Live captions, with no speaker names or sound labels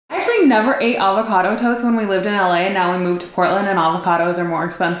never ate avocado toast when we lived in LA, and now we moved to Portland and avocados are more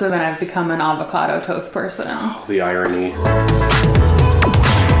expensive, and I've become an avocado toast person. Oh, the irony.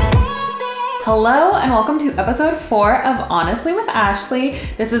 Hello and welcome to episode 4 of Honestly with Ashley.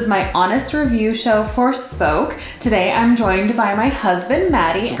 This is my honest review show for Spoke. Today I'm joined by my husband,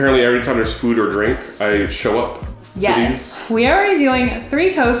 Maddie. So apparently every time there's food or drink, I show up. Yes, we are reviewing 3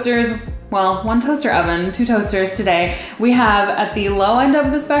 toasters. Well, 1 toaster oven, 2 toasters today. We have at the low end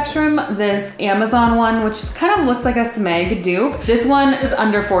of the spectrum, this Amazon one, which kind of looks like a Smeg dupe. This one is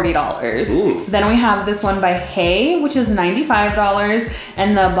under $40. Ooh. Then we have this one by Hay, which is $95,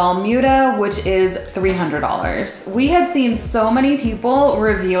 and the Balmuda, which is $300. We had seen so many people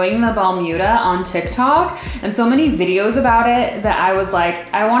reviewing the Balmuda on TikTok and so many videos about it that I was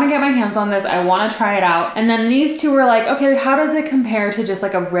like, I wanna get my hands on this, I wanna try it out. And then these 2 were like, okay, how does it compare to just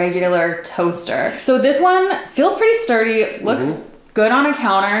like a regular toaster? So this one feels pretty sturdy, looks good on a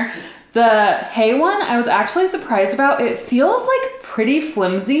counter. The Hay one, I was actually surprised about. It feels like pretty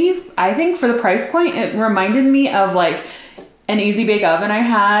flimsy. I think for the price point, it reminded me of like an Easy Bake Oven I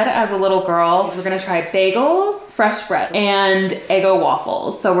had as a little girl. We're gonna try bagels, fresh bread, and Eggo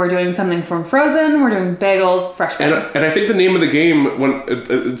waffles. So we're doing something from frozen, we're doing bagels, fresh bread. And I think the name of the game,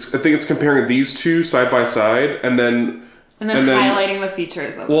 I think it's comparing these 2 side by side, and then highlighting the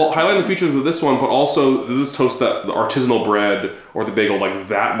features of highlighting the features of this one, but also does this toast that the artisanal bread or the bagel like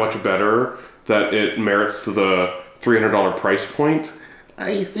that much better that it merits the $300 price point?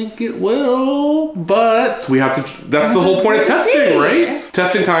 I think it will, but we have to. That's the whole point of testing, right?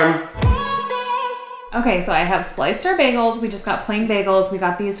 Testing time. Okay, so I have sliced our bagels. We just got plain bagels. We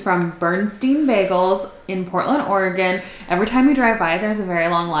got these from Bernstein Bagels in Portland, Oregon. Every time we drive by, there's a very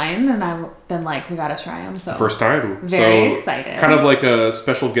long line, and I've been like, we gotta try them. So first time. Very excited. Kind of like a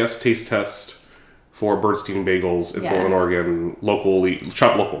special guest taste test for Bernstein Bagels in Portland, Oregon, locally,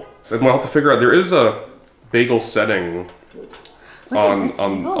 shop local. And we'll have to figure out, there is a bagel setting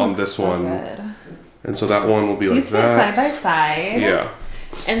on this one. Good. And so that one will be these like that. Fit side by side. Yeah.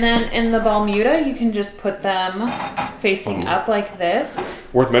 And then in the Balmuda, you can just put them facing up like this.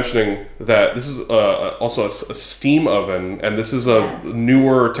 Worth mentioning that this is also a steam oven, and this is a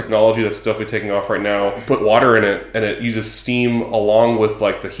newer technology that's definitely taking off right now. Put water in it, and it uses steam along with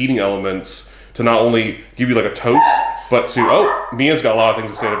like the heating elements to not only give you like a toast, but to, Mia's got a lot of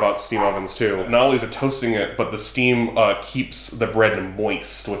things to say about steam ovens too. Not only is it toasting it, but the steam keeps the bread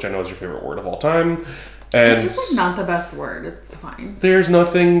moist, which I know is your favorite word of all time. And it's just like not the best word. It's fine. There's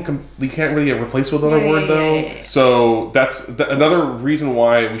nothing you can't really get replaced with another word though. Yeah. So that's another reason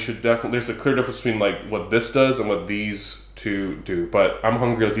why we should definitely. There's a clear difference between like what this does and what these 2 do. But I'm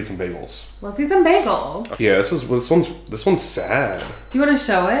hungry. Let's eat some bagels. Let's eat some bagels. Yeah, this one's sad. Do you want to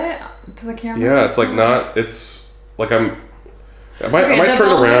show it to the camera? Yeah, it's like not. It's like I might turn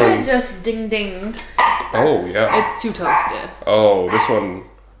it around. Just ding dinged. Oh yeah. It's too toasted. Oh, this one.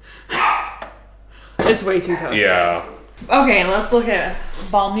 It's way too toasted. Yeah. Okay, let's look at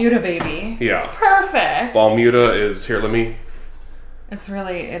Balmuda, baby. Yeah. It's perfect. Balmuda is here.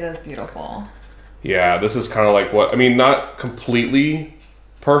 It is beautiful. Yeah, this is kind of like what, I mean, not completely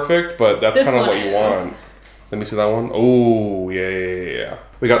perfect, but that's kind of what you want. Let me see that one. Oh, yeah.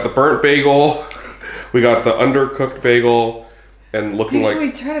 We got the burnt bagel. We got the undercooked bagel. And looking like... Should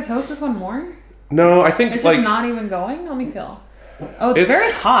we try to toast this one more? No, I think it's like... It's just not even going? Let me feel. Oh, it's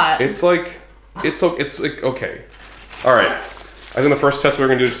very hot. It's like, okay. All right. I think the first test we're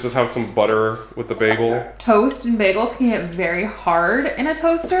going to do is just have some butter with the bagel. Toast and bagels can get very hard in a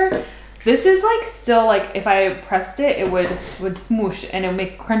toaster. This is like still like if I pressed it, it would smoosh and it would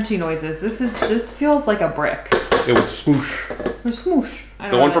make crunchy noises. This feels like a brick. It would smoosh. It would smoosh.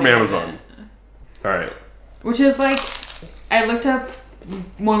 The one from Amazon. All right. Which is like, I looked up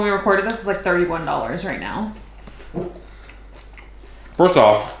when we recorded this, it's like $31 right now. First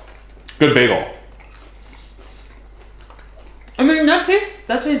off, good bagel. I mean, that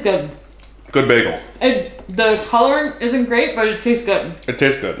tastes good. Good bagel. The color isn't great, but it tastes good. It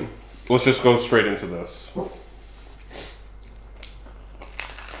tastes good. Let's just go straight into this.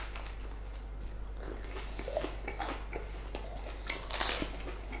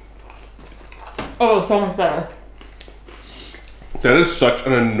 Oh, so much better. That is such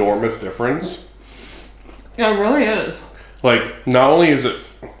an enormous difference. Yeah, it really is. Like, not only is it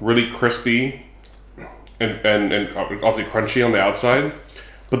really crispy and obviously crunchy on the outside,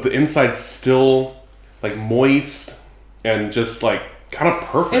 but the inside's still like moist and just like kind of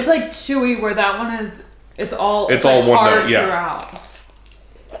perfect. It's like chewy where that one is, it's all like one hard throughout.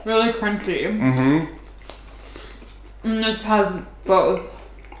 Really crunchy. Mm-hmm. And this has both.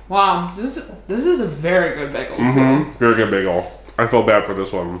 Wow, this is a very good bagel. Mm-hmm. Very good bagel. I feel bad for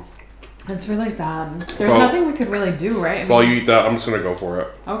this one. It's really sad. There's nothing we could really do, right? I mean, while you eat that, I'm just gonna go for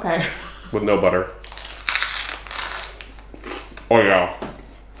it. Okay. With no butter. Oh yeah.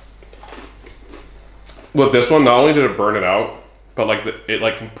 With this one, not only did it burn it out, but like it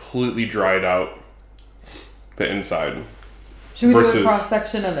like completely dried out the inside. Should we do a cross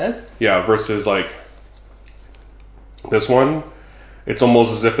section of this? Yeah, versus like this one, it's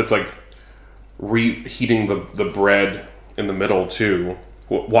almost as if it's like reheating the bread in the middle too,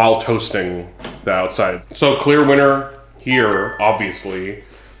 while toasting the outside. So clear winner here, obviously,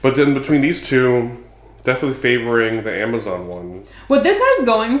 but then between these two, definitely favoring the Amazon one. What this has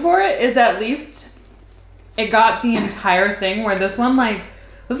going for it is at least it got the entire thing, where this one, like,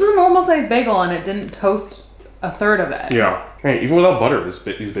 this is a normal sized bagel and it didn't toast a third of it. Yeah. Hey, even without butter, these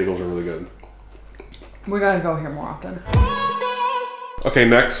bagels are really good. We gotta go here more often. Okay,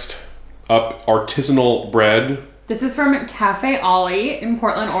 next up, artisanal bread. This is from Cafe Ollie in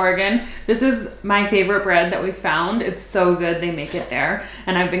Portland, Oregon. This is my favorite bread that we found. It's so good. They make it there.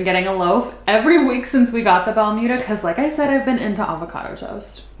 And I've been getting a loaf every week since we got the Balmuda because, like I said, I've been into avocado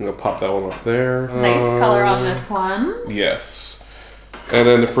toast. I'm going to pop that one up there. Nice color on this one. Yes. And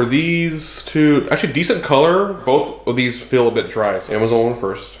then for these two, actually decent color. Both of these feel a bit dry. So Amazon one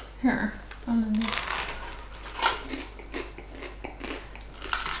first. Here.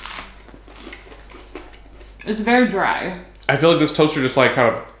 It's very dry. I feel like this toaster just like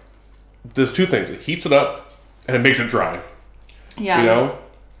kind of does two things. It heats it up and it makes it dry. Yeah. You know?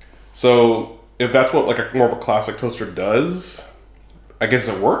 So if that's what like a more of a classic toaster does, I guess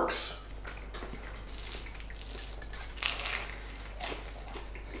it works.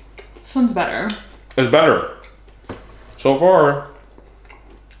 This one's better. It's better. So far,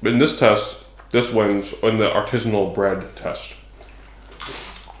 in this test, this wins in the artisanal bread test.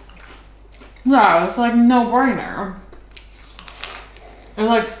 Yeah, it's like no brainer. It's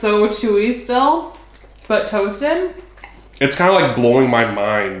like so chewy still, but toasted. It's kind of like blowing my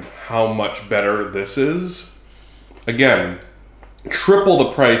mind how much better this is. Again, triple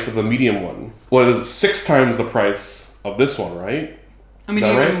the price of the medium one. Well, it's 6 times the price of this one, right? I mean,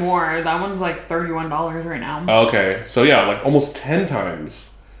 even more. That one's like $31 right now. Okay, so yeah, like almost 10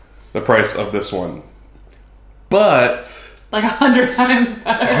 times the price of this one. But like 100 times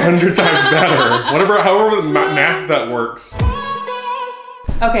better. 100 times better. However the math that works.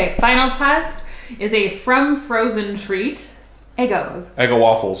 Okay, final test is a from frozen treat. Eggos. Eggo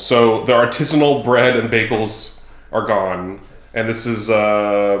waffles. So the artisanal bread and bagels are gone. And this is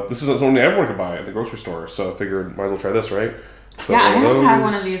something everyone can buy at the grocery store. So I figured might as well try this, right? So yeah, I haven't had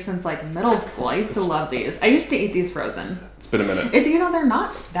one of these since like middle school. I used to love these. I used to eat these frozen. It's been a minute. It's, you know, they're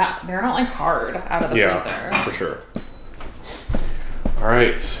not like hard out of the freezer. For sure. All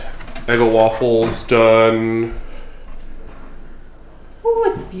right, Eggo waffles done. Ooh,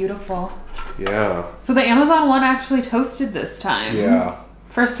 it's beautiful. Yeah. So the Amazon one actually toasted this time. Yeah.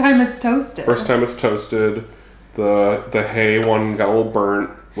 First time it's toasted. First time it's toasted. The hay one got a little burnt,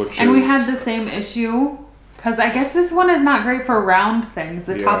 and we had the same issue because I guess this one is not great for round things.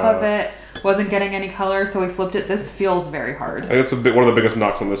 The top of it wasn't getting any color, so we flipped it. This feels very hard. I think it's one of the biggest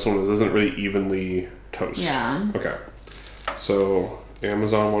knocks on this one is it doesn't really evenly toast. Yeah. Okay. So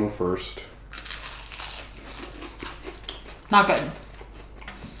Amazon one first. Not good.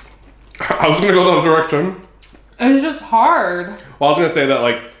 I was gonna go that direction. It's just hard. Well, I was gonna say that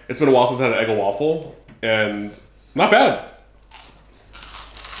like it's been a while since I had an Eggo waffle, and not bad.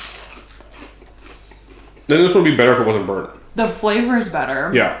 Then this would be better if it wasn't burnt. The flavor's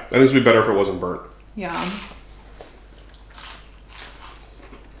better. Yeah, I think this would be better if it wasn't burnt. Yeah.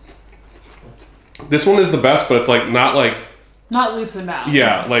 This one is the best, but it's like not leaps and bounds.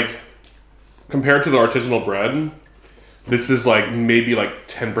 Yeah, like compared to the artisanal bread, this is like maybe like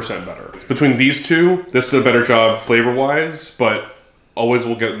 10% better. Between these two, this did a better job flavor wise, but always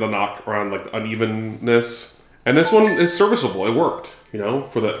will get the knock around like the unevenness. And this one is serviceable. It worked, you know,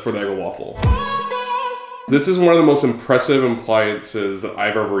 for the Eggo waffle. This is one of the most impressive appliances that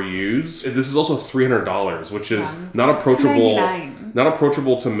I've ever used. This is also $300, which is not approachable. Not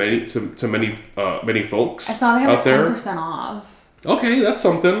approachable to many folks I saw they have out there. 10% off. Okay, that's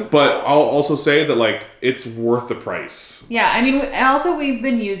something. But I'll also say that like it's worth the price. Yeah, I mean, we've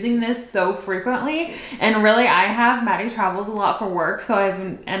been using this so frequently, and really, Maddie travels a lot for work, so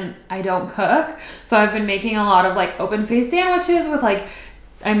and I don't cook, so I've been making a lot of like open face sandwiches with like.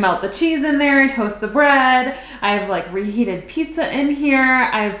 I melt the cheese in there, I toast the bread. I've like reheated pizza in here.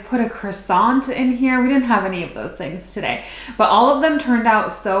 I've put a croissant in here. We didn't have any of those things today, but all of them turned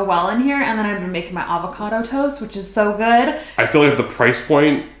out so well in here. And then I've been making my avocado toast, which is so good. I feel like at the price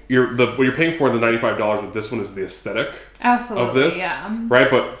point, what you're paying for the $95 with this one is the aesthetic Absolutely, of this, right?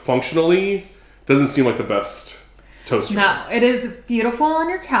 But functionally, doesn't seem like the best toaster. No, it is beautiful on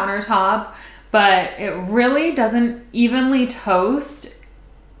your countertop, but it really doesn't evenly toast,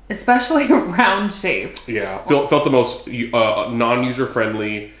 especially round shapes. Yeah, felt the most non-user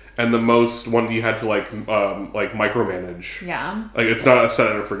friendly. And the most one you had to like micromanage. Yeah. Like it's not a set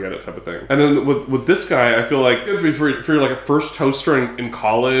it and forget it type of thing. And then with this guy, I feel like if you're like a first toaster in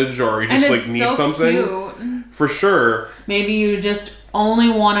college or you just like need something. Cute. For sure. Maybe you just only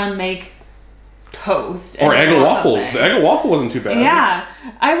want to make toast. Or egg and waffles. The egg and waffle wasn't too bad. Yeah.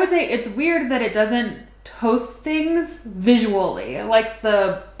 I would say it's weird that it doesn't toast things visually. Like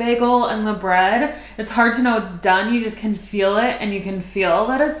the bagel and the bread, it's hard to know it's done. You just can feel it, and you can feel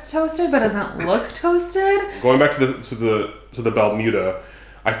that it's toasted, but it doesn't look toasted. Going back to the Balmuda,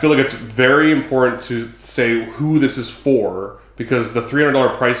 I feel like it's very important to say who this is for, because the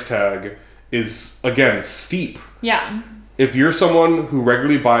 $300 price tag is, again, steep. Yeah. If you're someone who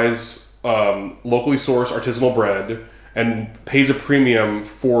regularly buys locally sourced artisanal bread and pays a premium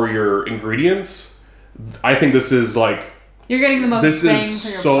for your ingredients, I think this is like... You're getting the most bang for your buck. This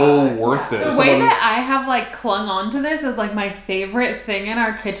is so worth it. The way that I have like clung on to this as like my favorite thing in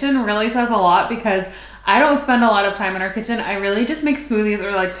our kitchen really says a lot, because I don't spend a lot of time in our kitchen. I really just make smoothies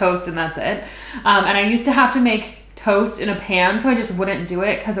or like toast, and that's it. And I used to have to make toast in a pan, so I just wouldn't do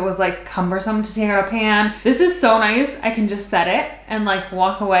it because it was like cumbersome to take out a pan. This is so nice. I can just set it and like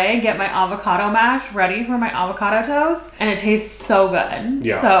walk away, get my avocado mash ready for my avocado toast, and it tastes so good.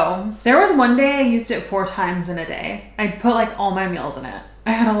 Yeah. So there was one day I used it 4 times in a day. I put like all my meals in it.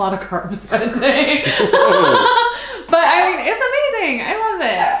 I had a lot of carbs that day. But I mean, it's amazing. I love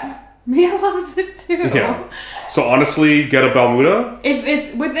it. Mia loves it too. Yeah. So honestly, get a Balmuda. If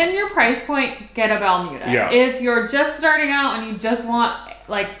it's within your price point, get a Balmuda. Yeah. If you're just starting out and you just want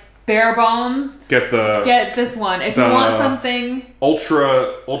like bare bones, get this one. If you want something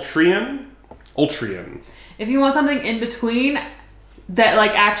Ultrian. If you want something in between that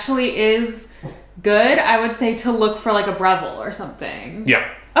like actually is good, I would say to look for like a Breville or something. Yeah.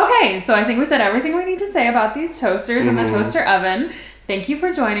 Okay, so I think we said everything we need to say about these toasters and the toaster oven. Thank you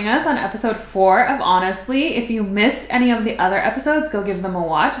for joining us on episode 4 of Honestly. If you missed any of the other episodes, go give them a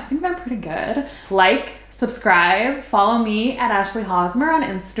watch. I think they're pretty good. Like, subscribe, follow me at Ashley Hosmer on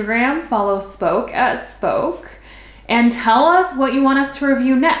Instagram, follow Spoke at Spoke, and tell us what you want us to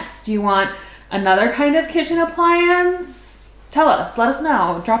review next. Do you want another kind of kitchen appliance? Tell us, let us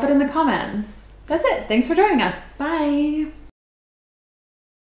know, drop it in the comments. That's it. Thanks for joining us. Bye.